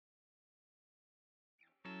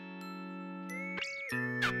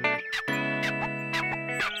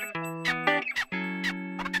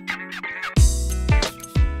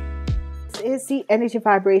is the energy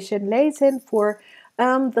vibration lays in for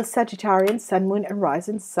the Sagittarian Sun, Moon, and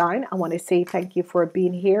Rising sign. I want to say thank you for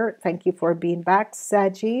being here. Thank you for being back,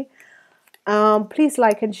 Saggy. Please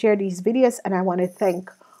like and share these videos, and I want to thank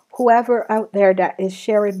whoever out there that is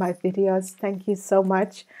sharing my videos. Thank you so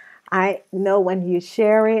much. I know when you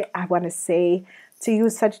share it, I want to say to you,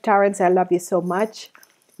 Sagittarians, I love you so much.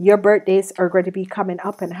 Your birthdays are going to be coming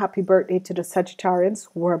up, and happy birthday to the Sagittarians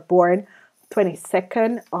who were born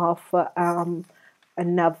 22nd of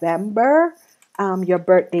November. Your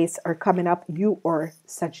birthdays are coming up, you or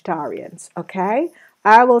Sagittarians, okay?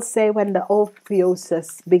 I will say when the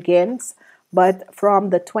ophiusis begins, but from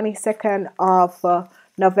the 22nd of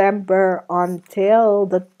November until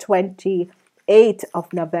the 28th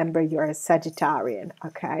of November, you're a Sagittarian,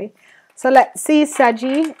 okay? So let's see,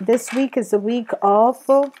 Saggy. This week is the week of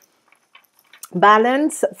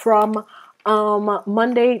balance. From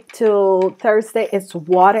Monday to Thursday, it's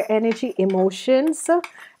water energy, emotions.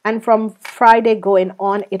 And from Friday going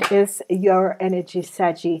on, it is your energy,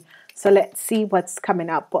 Saggy. So let's see what's coming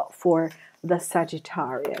up for the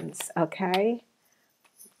Sagittarians, okay?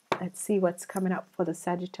 Let's see what's coming up for the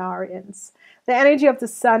Sagittarians. The energy of the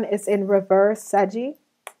sun is in reverse, Saggy.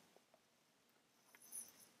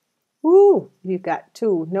 Ooh, you got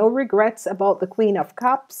two. No regrets about the Queen of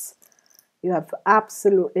Cups. You have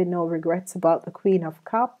absolutely no regrets about the Queen of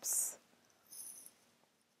Cups.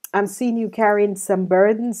 I'm seeing you carrying some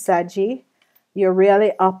burdens, Saggy. You're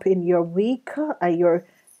really up in your week. You're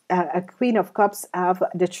a Queen of Cups.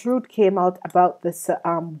 The truth came out about this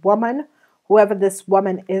woman. Whoever this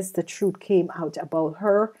woman is, the truth came out about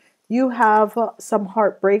her. You have some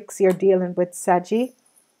heartbreaks you're dealing with, Saggy.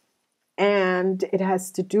 And it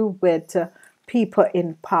has to do with people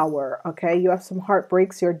in power, okay? You have some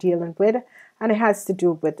heartbreaks you're dealing with, and it has to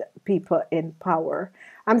do with people in power.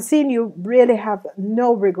 I'm seeing you really have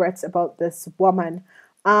no regrets about this woman.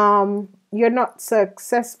 You're not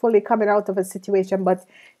successfully coming out of a situation, but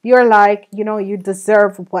you're like, you know, you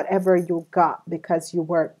deserve whatever you got because you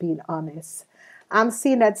weren't being honest. I'm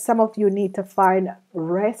seeing that some of you need to find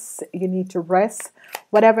rest. You need to rest.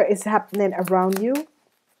 Whatever is happening around you,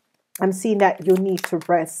 I'm seeing that you need to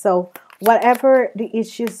rest. So whatever the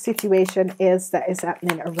issue situation is that is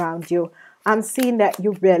happening around you, I'm seeing that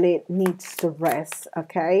you really need to rest,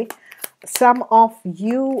 okay? Some of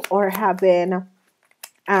you are having,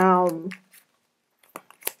 some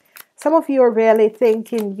of you are really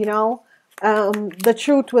thinking, you know, the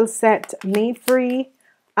truth will set me free.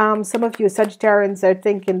 Some of you Sagittarians are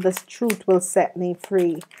thinking this truth will set me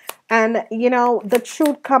free. And, you know, the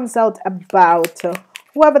truth comes out about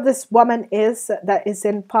whoever this woman is that is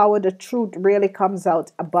in power. The truth really comes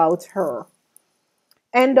out about her.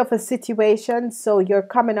 End of a situation. So you're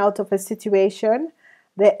coming out of a situation,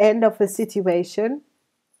 the end of a situation.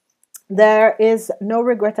 There is no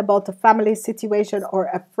regret about a family situation or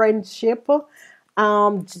a friendship.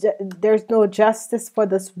 There's no justice for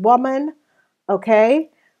this woman, okay?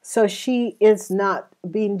 So she is not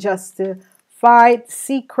being justified.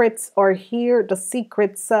 Secrets are here. The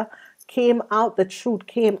secrets came out. The truth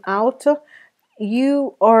came out.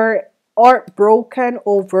 You are broken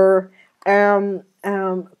over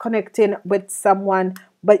connecting with someone,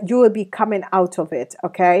 but you will be coming out of it,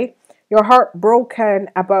 okay? You're heartbroken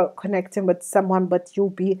about connecting with someone, but you'll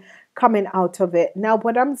be coming out of it. Now,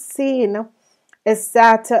 what I'm seeing is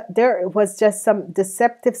that there was just some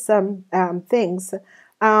deceptive things.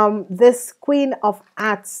 This Queen of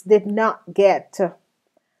Hats did not get,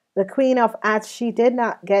 the Queen of Hats, she did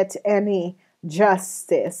not get any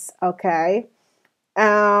justice, okay?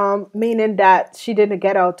 Meaning that she didn't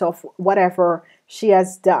get out of whatever she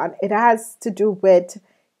has done. It has to do with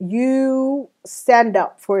you stand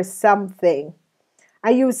up for something,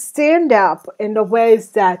 and you stand up in the ways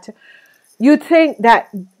that you think that,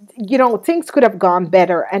 you know, things could have gone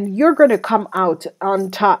better, and you're going to come out on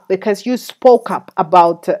top because you spoke up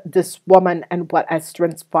about this woman and what has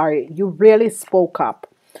transpired. You really spoke up.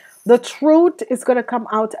 The truth is going to come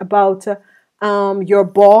out about your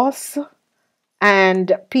boss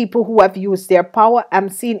and people who have used their power. I'm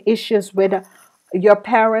seeing issues with your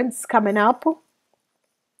parents coming up,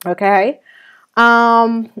 okay?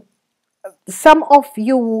 Some of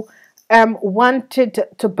you wanted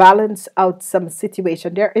to balance out some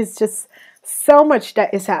situation. There is just so much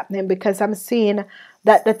that is happening because I'm seeing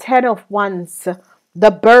that the 10 of Wands,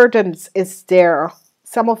 the burdens is there.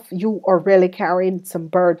 Some of you are really carrying some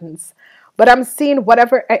burdens. But I'm seeing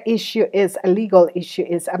whatever an issue is, a legal issue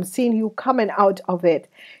is, I'm seeing you coming out of it.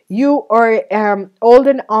 You are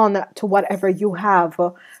holding on to whatever you have,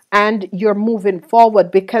 and you're moving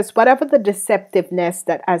forward because whatever the deceptiveness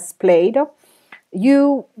that has played,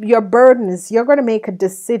 your burdens, you're going to make a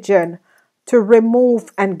decision to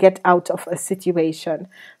remove and get out of a situation.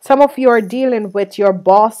 Some of you are dealing with your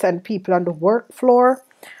boss and people on the work floor,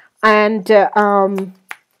 and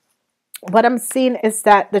what I'm seeing is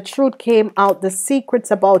that the truth came out. The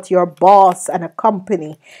secrets about your boss and a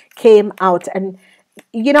company came out, and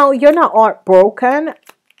you're not heartbroken.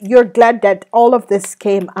 You're glad that all of this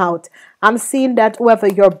came out. I'm seeing that whoever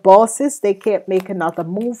your boss is, they can't make another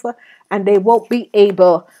move, and they won't be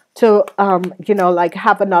able to like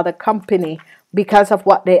have another company because of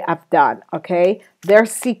what they have done. Okay, their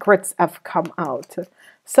secrets have come out.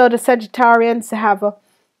 So the Sagittarians have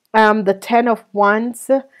the Ten of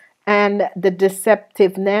Wands and the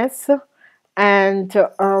deceptiveness, and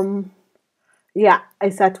yeah,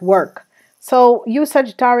 it's at work. So you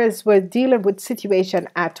Sagittarius were dealing with situation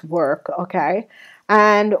at work, okay?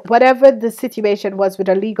 And whatever the situation was with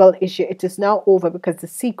a legal issue, it is now over because the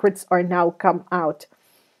secrets are now come out.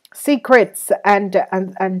 Secrets and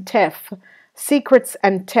theft. Secrets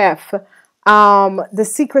and theft. The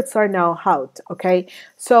secrets are now out, okay?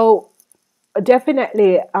 So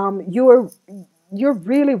definitely you're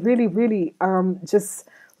really, really, really just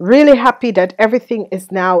really happy that everything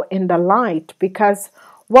is now in the light, because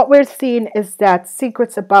what we're seeing is that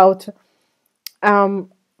secrets about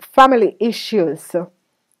family issues,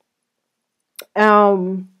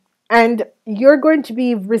 and you're going to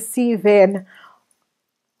be receiving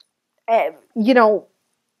you know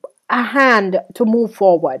a hand to move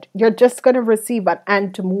forward. You're just going to receive an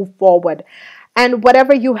hand to move forward. And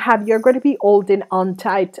whatever you have, you're going to be holding on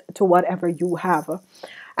tight to whatever you have.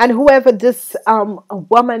 And whoever this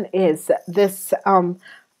woman is, this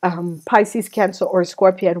Pisces, Cancer, or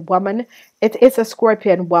Scorpion woman, it is a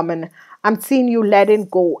Scorpion woman. I'm seeing you letting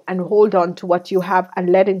go and hold on to what you have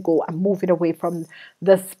and letting go and moving away from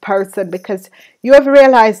this person, because you have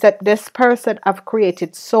realized that this person have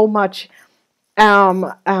created so much.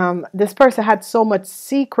 This person had so much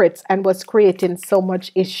secrets and was creating so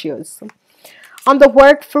much issues. On the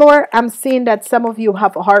work floor, I'm seeing that some of you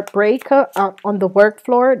have a heartbreak on the work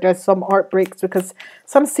floor. There's some heartbreaks because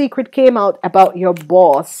some secret came out about your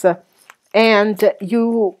boss, and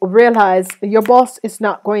you realize your boss is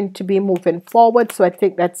not going to be moving forward. So I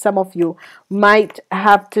think that some of you might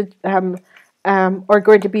have to are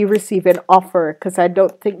going to be receiving offer, because I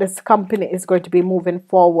don't think this company is going to be moving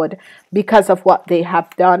forward because of what they have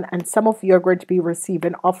done. And some of you are going to be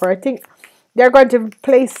receiving offer. I think they're going to be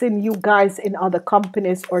placing you guys in other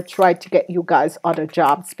companies or try to get you guys other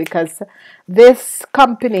jobs, because this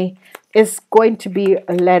company is going to be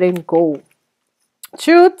letting go.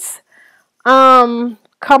 Truths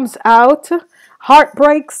comes out.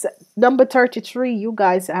 Heartbreaks, number 33. You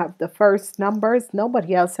guys have the first numbers.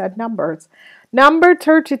 Nobody else had numbers. Number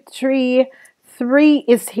 33, 3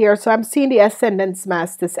 is here. So I'm seeing the Ascendance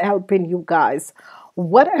Masters helping you guys.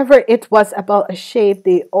 Whatever it was about a shape,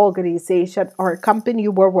 the organization or company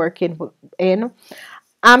you were working in,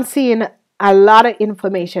 I'm seeing a lot of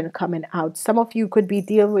information coming out. Some of you could be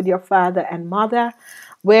dealing with your father and mother,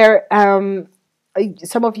 where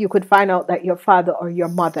some of you could find out that your father or your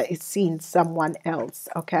mother is seeing someone else,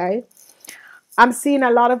 okay? I'm seeing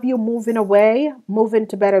a lot of you moving away, moving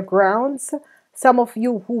to better grounds. Some of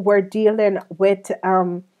you who were dealing with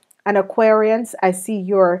an Aquarians, I see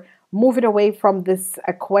you're moving away from this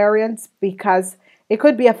Aquarians, because it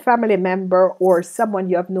could be a family member or someone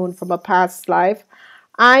you have known from a past life.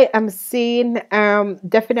 I am seeing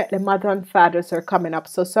definitely mother and fathers are coming up.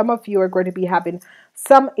 So some of you are going to be having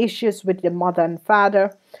some issues with your mother and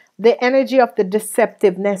father. The energy of the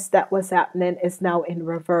deceptiveness that was happening is now in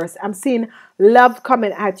reverse. I'm seeing love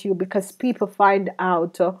coming at you because people find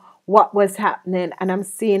out what was happening. And I'm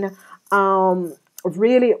seeing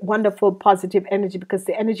really wonderful positive energy, because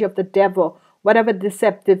the energy of the devil, whatever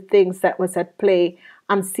deceptive things that was at play,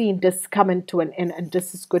 I'm seeing this coming to an end, and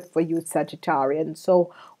this is good for you, Sagittarian.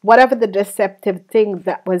 So whatever the deceptive thing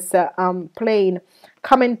that was playing,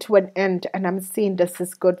 coming to an end, and I'm seeing this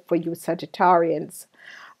is good for you, Sagittarians.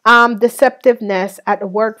 Deceptiveness at the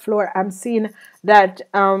work floor, I'm seeing that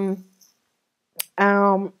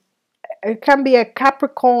it can be a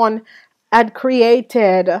Capricorn had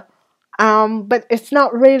created, but it's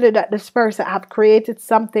not really that this person have created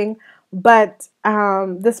something, but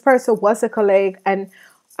this person was a colleague, and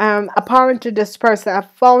apparently this person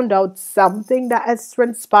have found out something that has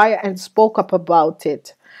transpired and spoke up about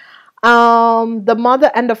it. The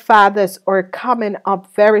mother and the fathers are coming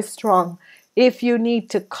up very strong. If you need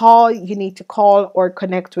to call, you need to call or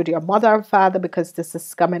connect with your mother and father, because this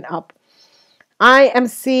is coming up. I am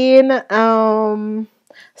seeing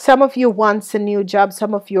some of you wants a new job.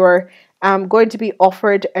 Some of you are going to be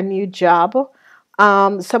offered a new job.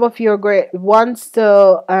 Some of you are great wants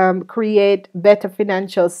to create better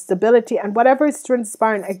financial stability, and whatever is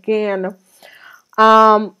transpiring again.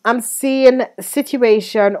 I'm seeing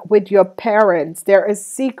situation with your parents. There is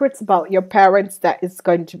secrets about your parents that is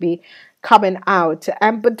going to be coming out,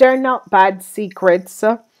 and but they're not bad secrets.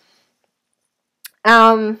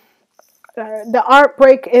 Um, the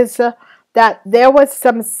heartbreak is that there was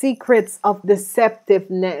some secrets of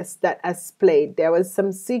deceptiveness that has played. There was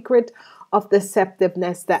some secret of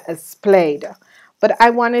deceptiveness that has played. But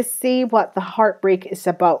I want to see what the heartbreak is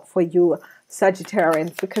about for you,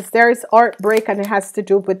 Sagittarians, because there is heartbreak and it has to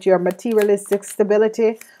do with your materialistic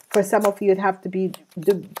stability. For some of you, it'd have to be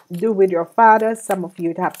do with your father. Some of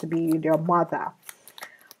you, it'd have to be with your mother.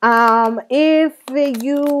 If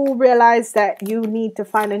you realize that you need to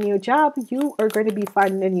find a new job, you are going to be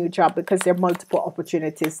finding a new job because there are multiple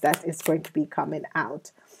opportunities that is going to be coming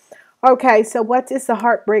out. Okay, so what is the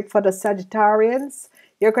heartbreak for the Sagittarians?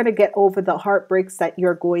 You're going to get over the heartbreaks that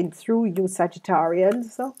you're going through, you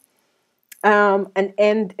Sagittarians. An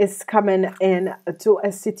end is coming in to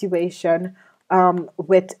a situation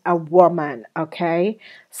with a woman. Okay,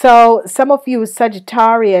 so some of you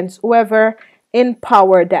Sagittarians, whoever in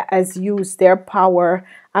power that has used their power,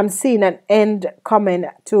 I'm seeing an end coming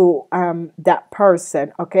to that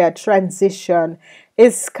person. Okay, a transition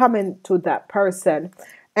is coming to that person,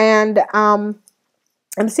 and I'm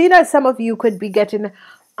seeing that some of you could be getting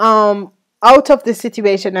out of the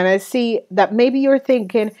situation, and I see that maybe you're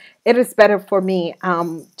thinking it is better for me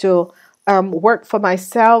to work for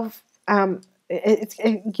myself. You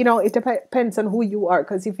know, it depends on who you are,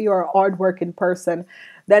 because if you're a hardworking person,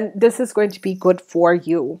 then this is going to be good for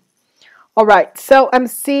you. All right, so I'm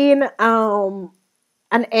seeing an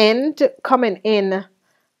end coming in.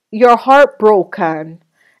 You're heartbroken,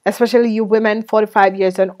 especially you women 45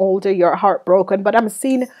 years and older. You're heartbroken, but I'm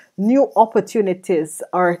seeing new opportunities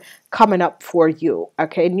are coming up for you.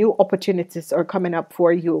 Okay, new opportunities are coming up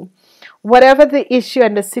for you. Whatever the issue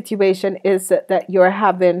and the situation is that you're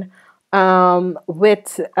having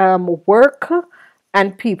with work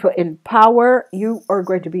and people in power, you are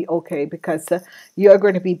going to be okay, because you are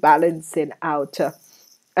going to be balancing out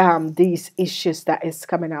these issues that is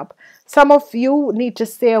coming up. Some of you need to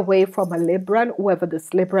stay away from a Libran, whoever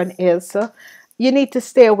this Libran is. You need to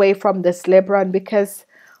stay away from this Libran, because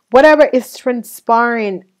whatever is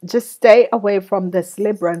transpiring, just stay away from this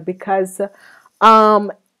Libran, because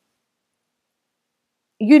um,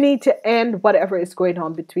 you need to end whatever is going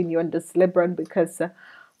on between you and this Libran, because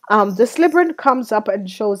this Libran comes up and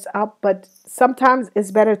shows up, but sometimes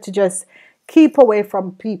it's better to just keep away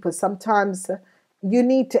from people. Sometimes you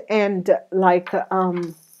need to end like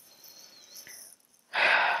hmm,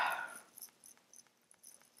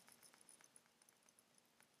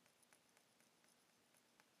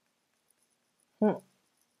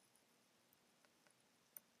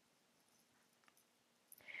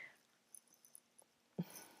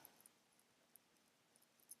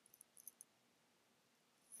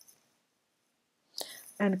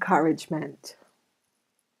 encouragement.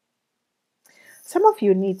 Some of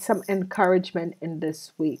you need some encouragement in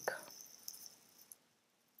this week.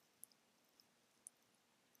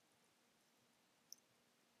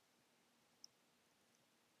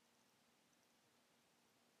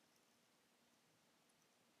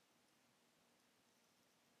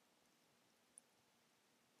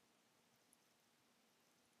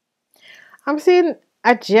 I'm seeing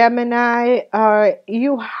a Gemini.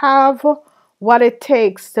 You have what it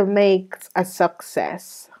takes to make a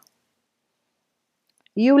success.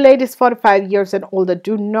 You ladies 45 years and older,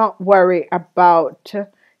 do not worry about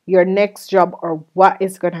your next job or what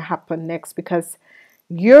is going to happen next, because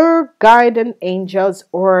your guiding angels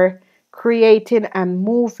are creating and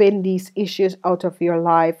moving these issues out of your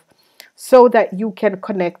life so that you can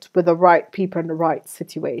connect with the right people in the right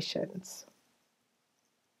situations.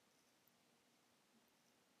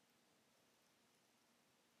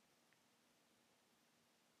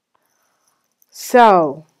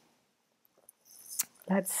 So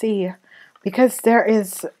let's see, because there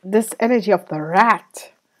is this energy of the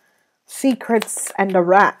rat, secrets, and the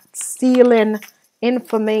rat stealing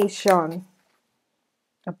information.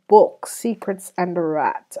 A book, secrets, and the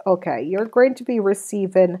rat. Okay, you're going to be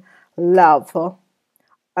receiving love.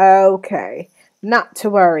 Okay, not to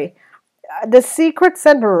worry. The secrets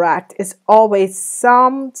and the rat is always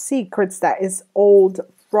some secrets that is old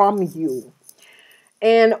from you.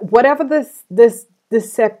 And whatever this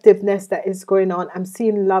deceptiveness that is going on, I'm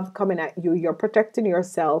seeing love coming at you. You're protecting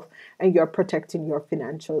yourself and you're protecting your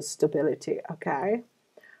financial stability. Okay.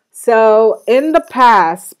 So in the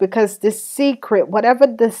past, because this secret, whatever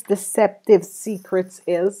this deceptive secrets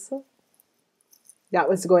is, that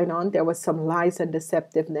was going on. There was some lies and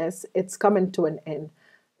deceptiveness. It's coming to an end.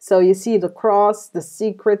 So you see the cross, the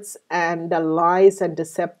secrets, and the lies and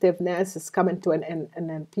deceptiveness is coming to an end. And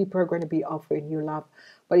then people are going to be offering you love.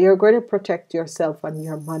 But you're going to protect yourself and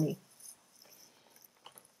your money.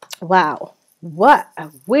 Wow. What a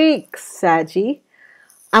week, Saggy.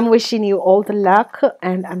 I'm wishing you all the luck.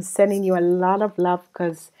 And I'm sending you a lot of love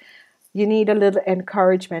because you need a little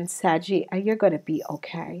encouragement, Saggy. And you're going to be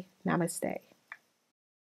okay. Namaste.